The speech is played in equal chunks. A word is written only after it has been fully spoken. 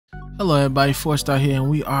Hello everybody, 4-Star here, and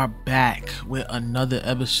we are back with another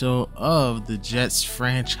episode of the Jets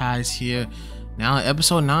franchise here. Now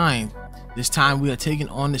episode 9. This time we are taking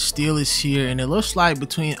on the Steelers here, and it looks like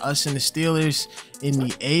between us and the Steelers in the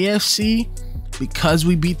AFC, because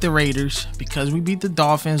we beat the Raiders, because we beat the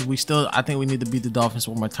Dolphins, I think we need to beat the Dolphins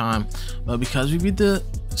one more time, but because we beat the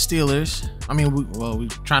Steelers, we're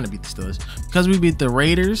trying to beat the Steelers, because we beat the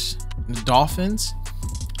Raiders, the Dolphins,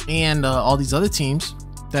 and all these other teams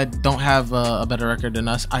that don't have a better record than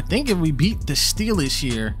us. I think if we beat the Steelers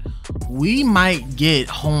here, we might get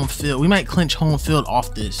home field. We might clinch home field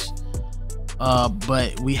off this.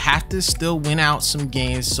 But we have to still win out some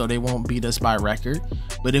games so they won't beat us by record.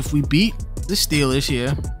 But if we beat the Steelers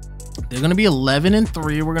here, they're gonna be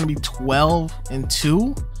 11-3. We're gonna be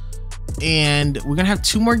 12-2. And we're gonna have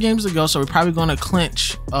 2 more games to go, so we're probably gonna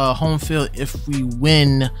clinch home field if we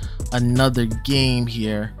win another game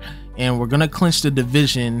here. And we're gonna clinch the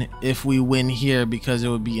division if we win here, because it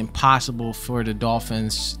would be impossible for the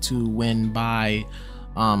Dolphins to win by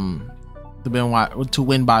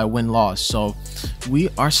win-loss. So we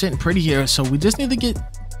are sitting pretty here. So we just need to get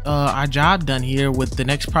our job done here with the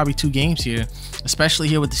next probably 2 games here, especially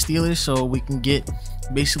here with the Steelers, so we can get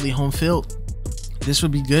basically home field. This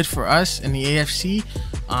would be good for us in the AFC.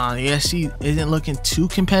 The AFC isn't looking too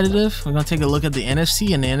competitive. We're going to take a look at the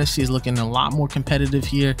NFC, and the NFC is looking a lot more competitive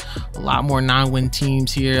here. A lot more 9-win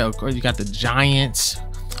teams here. Of course, you got the Giants.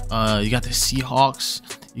 You got the Seahawks.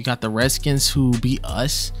 You got the Redskins, who beat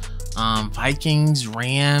us. Vikings,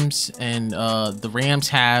 Rams, and the Rams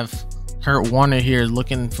have Kurt Warner here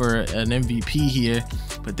looking for an MVP here,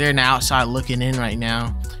 but they're now outside looking in right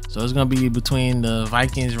now. So it's going to be between the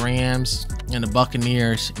Vikings, Rams, and the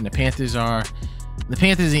Buccaneers, and the Panthers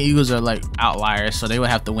and Eagles are like outliers, so they would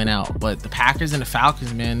have to win out. But the Packers and the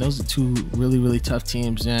Falcons, man, those are 2 really tough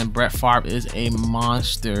teams. And Brett Favre is a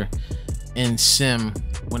monster in sim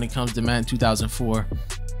when it comes to Madden 2004.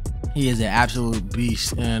 He is an absolute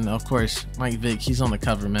beast. And of course, Mike Vick, he's on the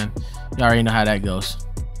cover, man. You already know how that goes.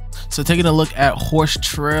 So taking a look at Horse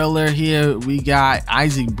Trailer here, we got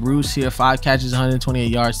Isaac Bruce here, 5 catches, 128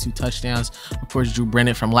 yards, 2 touchdowns. Of course, Drew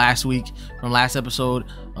Brennan from last episode,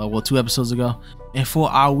 2 episodes ago. And for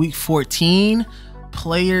our week 14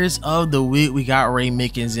 players of the week, we got Ray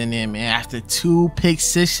Mickens in there, man. After 2 pick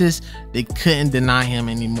sixes, they couldn't deny him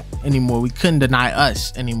anymore. We couldn't deny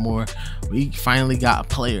us anymore. We finally got a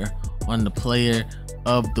player on the player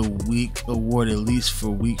of the week award, at least for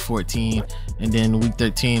week 14. And then week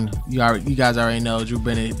 13, you guys already know, Drew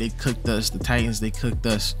Bennett, they cooked us. The Titans, they cooked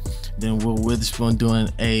us. Then Will Witherspoon doing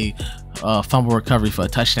a fumble recovery for a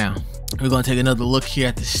touchdown. We're going to take another look here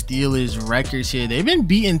at the Steelers records here. They've been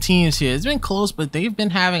beating teams here. It's been close, but they've been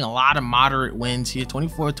having a lot of moderate wins here.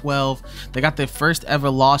 24-12. They got their first ever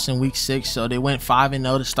loss in week 6, so they went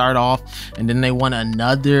 5-0 to start off, and then they won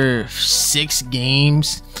another 6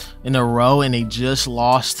 games in a row, and they just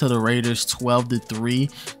lost to the Raiders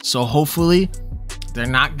 12-3. So hopefully they're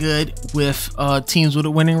not good with teams with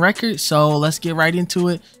a winning record. So let's get right into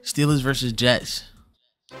it. Steelers versus Jets.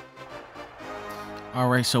 All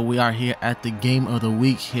right, so we are here at the game of the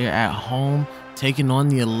week here at home, taking on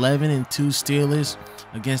the 11-2 Steelers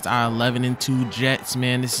against our 11-2 Jets.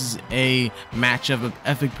 Man, this is a matchup of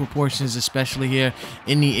epic proportions, especially here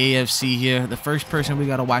in the AFC here. The first person we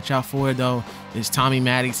got to watch out for, though, is Tommy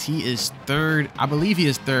Maddox. He is 3rd. I believe he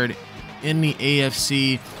is 3rd in the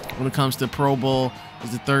AFC when it comes to Pro Bowl.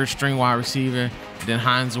 He's the 3rd string wide receiver. And then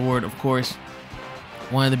Hines Ward, of course,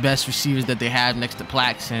 one of the best receivers that they have next to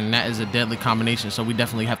Plax, and that is a deadly combination. So we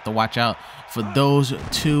definitely have to watch out for those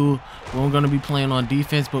 2 when we're going to be playing on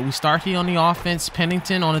defense. But we start here on the offense.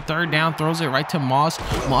 Pennington on the 3rd down throws it right to Moss.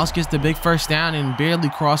 Moss gets the big first down and barely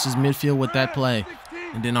crosses midfield with that play.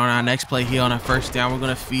 And then on our next play here on our 1st down, we're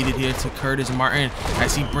going to feed it here to Curtis Martin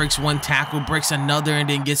as he breaks 1 tackle, breaks another, and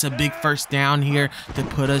then gets a big first down here to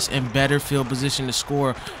put us in better field position to score.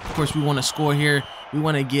 Of course, we want to score here. We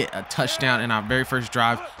want to get a touchdown in our very first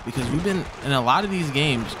drive, because we've been in a lot of these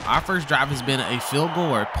games, our first drive has been a field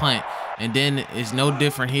goal or a punt. And then it's no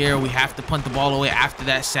different here. We have to punt the ball away after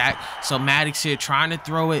that sack. So Maddox here trying to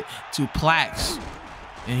throw it to Plax,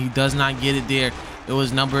 and he does not get it there. It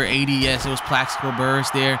was number 80. Yes, it was Plaxico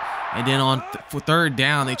Burress there. And then for 3rd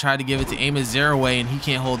down, they tried to give it to Amos Zaraway, and he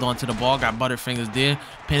can't hold on to the ball. Got butterfingers there.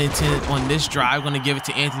 Pennington on this drive going to give it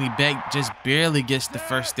to Anthony Beck. Just barely gets the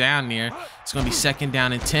first down there. It's going to be 2nd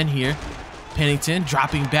down and 10 here. Pennington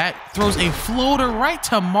dropping back, throws a floater right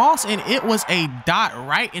to Moss, and it was a dot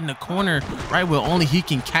right in the corner, right where only he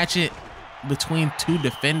can catch it between 2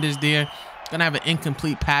 defenders there. Gonna have an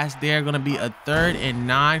incomplete pass there. Gonna be a 3rd and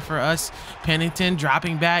 9 for us. Pennington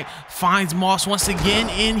dropping back, finds Moss once again,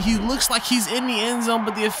 and he looks like he's in the end zone,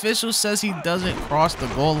 but the official says he doesn't cross the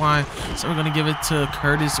goal line. So we're gonna give it to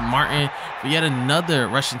Curtis Martin for yet another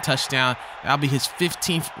rushing touchdown. That'll be his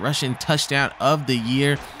 15th rushing touchdown of the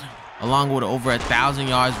year, along with over 1,000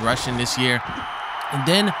 yards rushing this year. And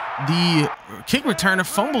then the kick returner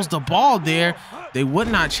fumbles the ball there. They would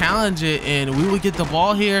not challenge it, and we would get the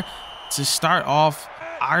ball here to start off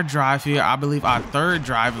our drive here. I believe our 3rd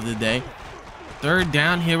drive of the day. 3rd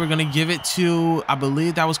down here. We're going to give it to, I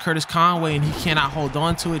believe that was Curtis Conway, and he cannot hold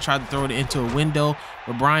on to it. Tried to throw it into a window,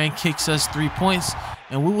 but Brian kicks us 3 points,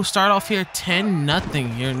 and we will start off here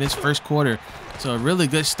 10-0 here in this first quarter. So a really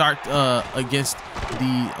good start against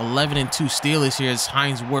the 11-2 Steelers here, as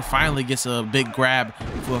Hines Ward finally gets a big grab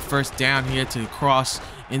for a 1st down here to cross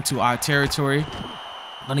into our territory.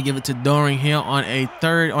 Gonna give it to Doring here on a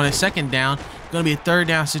 2nd down. Gonna be a 3rd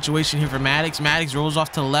down situation here for Maddox. Maddox rolls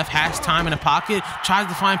off to the left, has time in the pocket, tries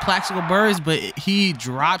to find Plaxico Burris, but he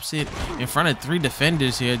drops it in front of 3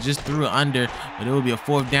 defenders here, just threw it under, but it will be a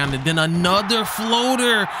 4th down. And then another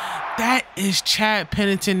floater. That is Chad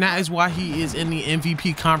Pennington. That is why he is in the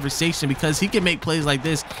MVP conversation, because he can make plays like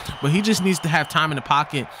this, but he just needs to have time in the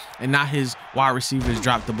pocket and not his wide receivers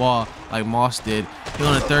drop the ball like Moss did. Here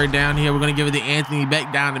on a 3rd down here, we're going to give it to Anthony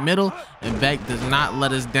Beck down the middle, and Beck does not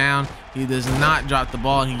let us down. He does not drop the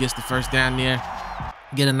ball, and he gets the 1st down there.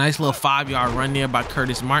 Get a nice little 5-yard run there by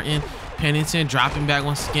Curtis Martin. Pennington dropping back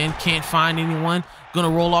once again, can't find anyone. Gonna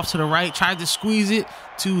roll off to the right, tried to squeeze it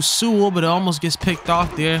to Sewell, but it almost gets picked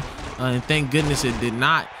off there, and thank goodness it did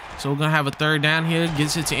not. So we're gonna have a 3rd down here,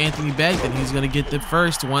 gets it to Anthony Beck, and he's gonna get the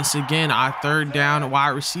 1st. Once again, our 3rd down wide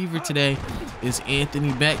receiver today is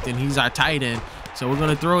Anthony Beck, and he's our tight end. So we're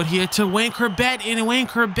gonna throw it here to Wayne Corbett, and Wayne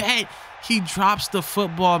Corbett, he drops the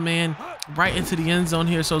football, man, right into the end zone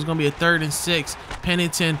here. So it's gonna be a 3rd and 6.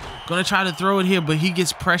 Pennington gonna try to throw it here, but he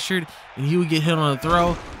gets pressured, and he would get hit on a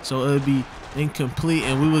throw, so it would be incomplete,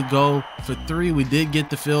 and we would go for 3. We did get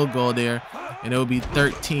the field goal there, and it would be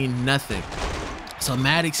 13-0. So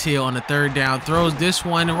Maddox here on the 3rd down throws this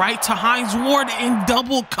one right to Hines Ward in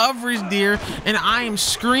double coverage there, and I am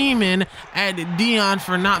screaming at Dion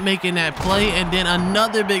for not making that play. And then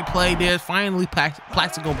another big play there. Finally,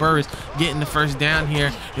 Plaxico Burris getting the 1st down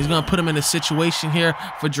here. He's going to put him in a situation here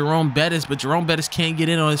for Jerome Bettis, but Jerome Bettis can't get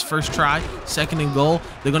in on his 1st try. 2nd and goal.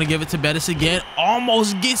 They're going to give it to Bettis again.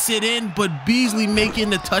 Almost gets it in, but Beasley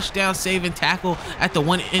making the touchdown saving tackle at the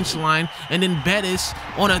 1-inch line. And then Bettis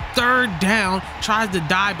on a 3rd down tries to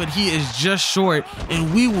dive, but he is just short,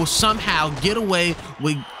 and we will somehow get away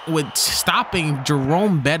with stopping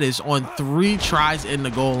Jerome Bettis on 3 tries in the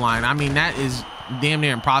goal line. I mean, that is damn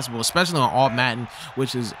near impossible, especially on all Madden,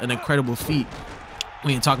 which is an incredible feat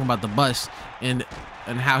when you're talking about the bus and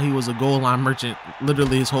how he was a goal line merchant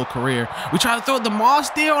literally his whole career. We try to throw the Moss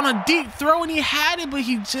there on a deep throw, and he had it, but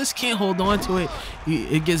he just can't hold on to it.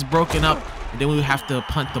 It gets broken up, and then we have to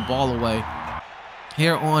punt the ball away.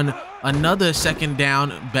 Here on another 2nd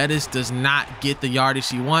down, Bettis does not get the yardage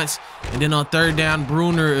he wants. And then on 3rd down,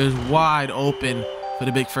 Bruner is wide open for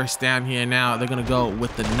the big 1st down here. Now they're going to go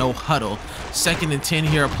with the no huddle. 2nd and 10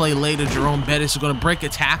 here, a play later. Jerome Bettis is going to break a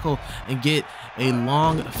tackle and get a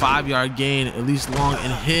long 5-yard gain, at least long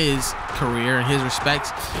in his career, in his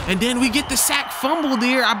respects. And then we get the sack fumble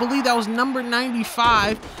there. I believe that was number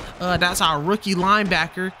 95. That's our rookie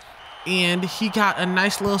linebacker. And he got a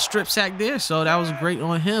nice little strip sack there, so that was great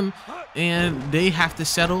on him. And they have to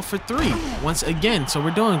settle for 3 once again. So we're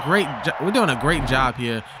doing great. We're doing a great job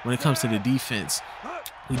here when it comes to the defense.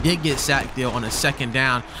 We did get sacked there on a 2nd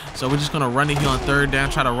down, so we're just gonna run it here on 3rd down,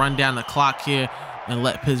 try to run down the clock here and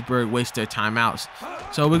let Pittsburgh waste their timeouts.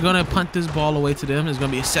 So we're gonna punt this ball away to them. It's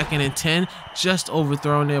gonna be a 2nd and 10, just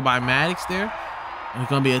overthrown there by Maddox there. And it's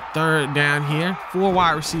gonna be a 3rd down here. 4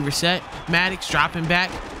 wide receiver set. Maddox dropping back,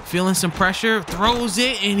 feeling some pressure, throws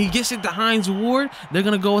it, and he gets it to Hines Ward. They're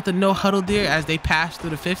gonna go with the no huddle there as they pass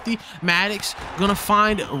through the 50. Maddox gonna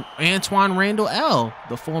find Antoine Randall L.,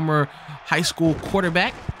 the former high school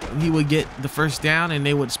quarterback. He would get the 1st down, and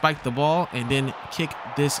they would spike the ball and then kick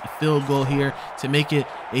this field goal here to make it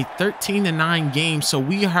a 13-9 game. So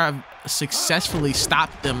we have successfully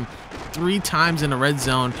stopped them 3 times in the red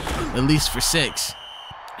zone, at least for 6.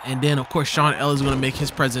 And then, of course, Sean Ellis is going to make his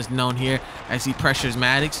presence known here as he pressures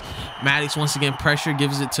Maddox. Maddox, once again, pressure,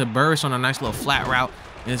 gives it to Burris on a nice little flat route.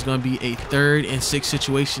 And it's going to be a 3rd and 6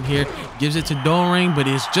 situation here. Gives it to Doring, but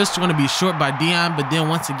it's just going to be short by Dion. But then,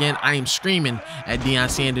 once again, I am screaming at Deion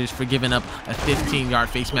Sanders for giving up a 15-yard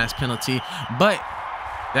face mask penalty. But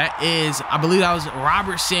That is, I believe that was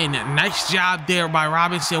Robertson. Nice job there by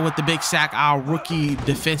Robinson with the big sack, our rookie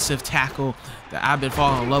defensive tackle that I've been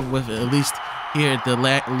falling in love with, at least here at the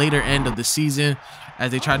later end of the season,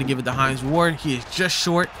 as they try to give it to Hines Ward. He is just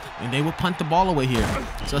short, and they will punt the ball away here.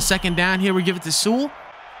 So second down here, we give it to Sewell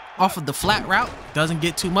off of the flat route. Doesn't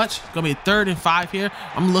get too much. It's gonna be a 3rd and 5 here.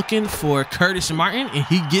 I'm looking for Curtis Martin, and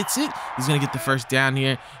he gets it. He's gonna get the first down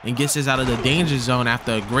here and gets us out of the danger zone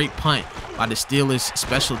after a great punt by the Steelers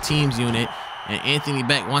special teams unit. And Anthony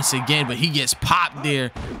Beck once again, but he gets popped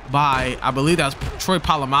there by, I believe that was Troy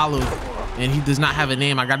Polamalu, and he does not have a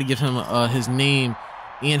name. I got to give him his name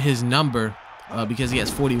and his number because he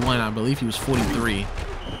has 41. I believe he was 43,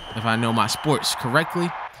 if I know my sports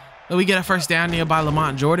correctly. But we get a first down there by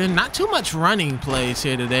Lamont Jordan. Not too much running plays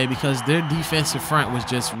here today because their defensive front was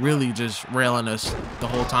just really just railing us the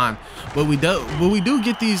whole time. But we do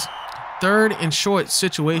get these 3rd and short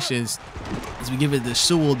situations as we give it to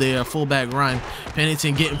Sewell there, a fullback run.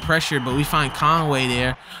 Pennington getting pressured, but we find Conway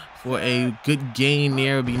there for a good gain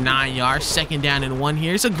there. It'll be 9 yards. 2nd down and 1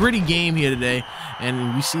 here. It's a gritty game here today,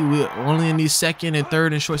 and we see we're only in these 2nd and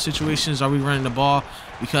 3rd and short situations are we running the ball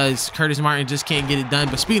because Curtis Martin just can't get it done.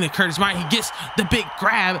 But speaking of Curtis Martin, he gets the big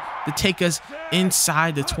grab to take us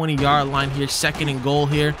inside the 20-yard line here. 2nd and goal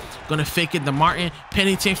here. Gonna fake it to Martin.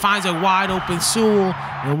 Pennington finds a wide open Sewell,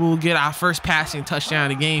 and we'll get our first passing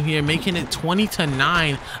touchdown of the game here, making it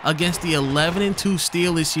 20-9 against the 11-2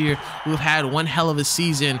 Steelers here, who've had one hell of a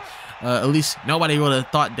season. At least nobody would have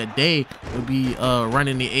thought that they would be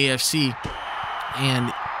running the AFC,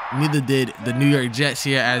 and neither did the New York Jets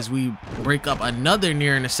here, as we break up another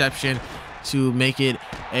near interception to make it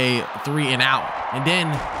a 3 and out. And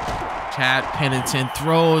then Chad Pennington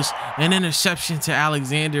throws an interception to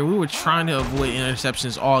Alexander. We were trying to avoid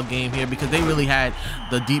interceptions all game here because they really had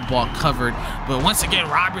the deep ball covered. But once again,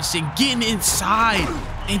 Robertson getting inside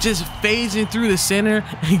and just phasing through the center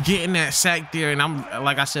and getting that sack there. And I'm,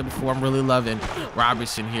 like I said before, I'm really loving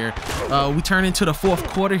Robertson here. We turn into the 4th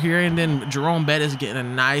quarter here, and then Jerome Bettis getting a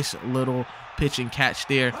nice little pitch and catch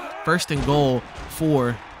there. 1st and goal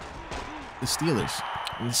for the Steelers.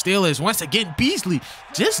 And the Steelers, once again, Beasley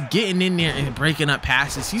just getting in there and breaking up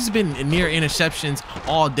passes. He's been near interceptions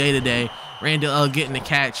all day today. Randall getting the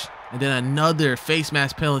catch. And then another face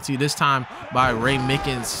mask penalty, this time by Ray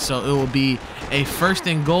Mickens. So it will be a 1st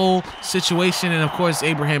and goal situation. And of course,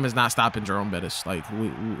 Abraham is not stopping Jerome Bettis. Like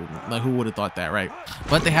who would have thought that, right?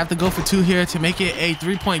 But they have to go for 2 here to make it a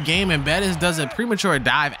 3-point game. And Bettis does a premature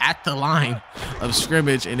dive at the line of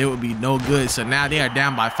scrimmage, and it would be no good. So now they are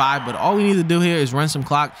down by 5. But all we need to do here is run some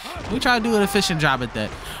clock. We try to do an efficient job at that.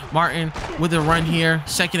 Martin with a run here,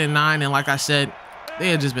 2nd and 9. And like I said, they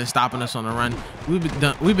have just been stopping us on the run.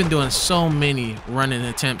 We've been doing so many rushing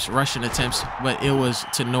attempts, but it was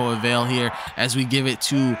to no avail here as we give it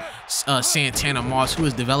to Santana Moss, who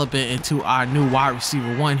is developing into our new wide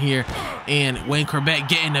receiver 1 here. And Wayne Corbett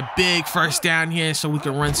getting a big first down here so we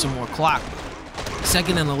can run some more clock.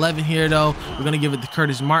 2nd and 11 here, though. We're going to give it to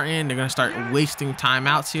Curtis Martin. They're going to start wasting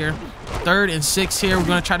timeouts here. 3rd and 6 here. We're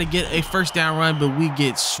going to try to get a first down run, but we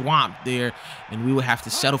get swamped there, and we would have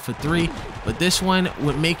to settle for 3. But this one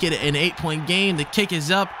would make it an 8-point game. The kick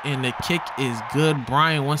is up, and the kick is good.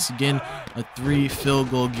 Brian, once again, a 3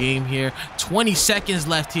 field goal game here. 20 seconds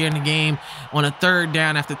left here in the game on a 3rd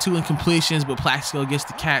down after 2 incompletions, but Plaxico gets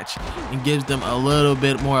the catch and gives them a little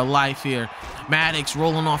bit more life here. Maddox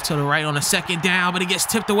rolling off to the right on a 2nd down, but it gets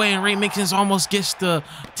tipped away, and Ray Mickens almost gets the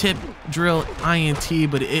tip drill INT,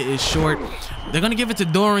 but it is short. They're going to give it to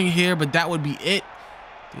Doring here, but that would be it.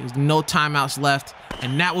 There's no timeouts left,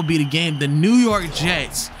 and that will be the game. The New York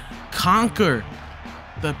Jets conquer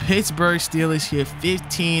the Pittsburgh Steelers here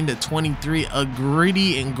 15-23. A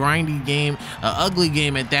gritty and grindy game, an ugly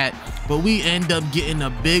game at that, but we end up getting a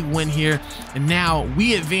big win here, and now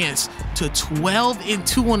we advance to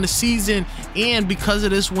 12-2 on the season, and because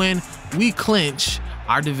of this win, we clinch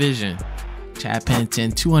our division. Chad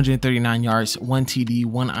Pennington, 239 yards, 1 TD,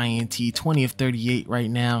 1 INT, 20 of 38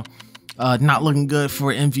 right now. Not looking good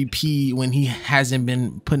for MVP when he hasn't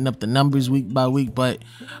been putting up the numbers week by week, but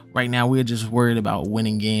right now we're just worried about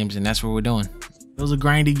winning games, and that's what we're doing. It was a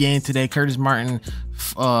grindy game today. Curtis Martin,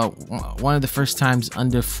 one of the first times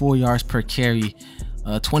under 4 yards per carry,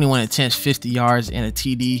 21 attempts, 50 yards, and a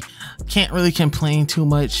TD. Can't really complain too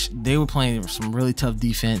much. They were playing some really tough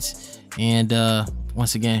defense, and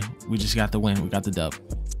once again, we just got the win. We got the dub.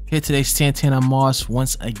 Here today, Santana Moss,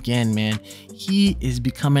 once again, man, he is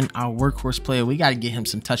becoming our workhorse player. We got to get him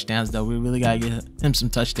some touchdowns, though. We really got to get him some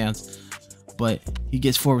touchdowns. but he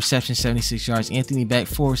gets 4 receptions, 76 yards. Anthony Beck,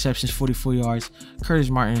 4 receptions, 44 yards. Curtis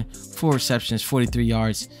Martin, 4 receptions, 43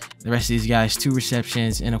 yards. The rest of these guys, 2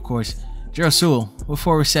 receptions, and of course, Gerald Sewell with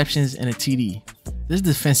 4 receptions and a TD. This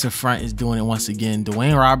defensive front is doing it once again.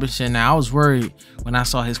 Dwayne Robinson, now I was worried when I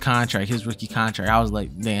saw his contract, his rookie contract. I was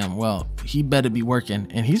like, damn, well, he better be working.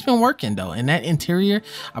 And he's been working, though. And that interior,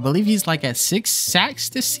 I believe he's like at 6 sacks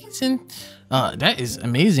this season. That is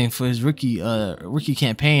amazing for his rookie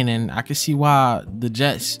campaign, and I can see why the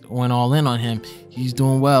Jets went all in on him. He's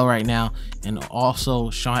doing well right now. And also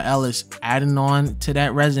Sean Ellis adding on to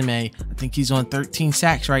that resume. I think he's on 13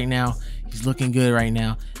 sacks right now. He's looking good right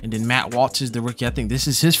now. And then Matt Walters, the rookie, I think this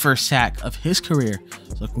is his first sack of his career.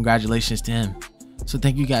 So congratulations to him. So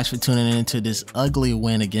thank you guys for tuning in to this ugly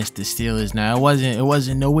win against the Steelers. Now it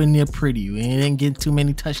wasn't nowhere near pretty. We didn't get too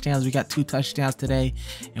many touchdowns. We got 2 touchdowns today,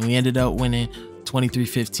 and we ended up winning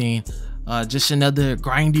 23-15. Just another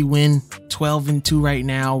grindy win, 12-2 right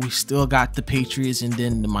now. We still got the Patriots and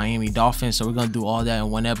then the Miami Dolphins, so we're gonna do all that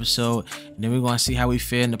in one episode, and then we're gonna see how we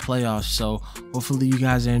fare in the playoffs. So hopefully you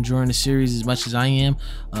guys are enjoying the series as much as I am.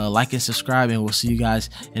 Like and subscribe, and we'll see you guys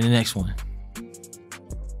in the next one.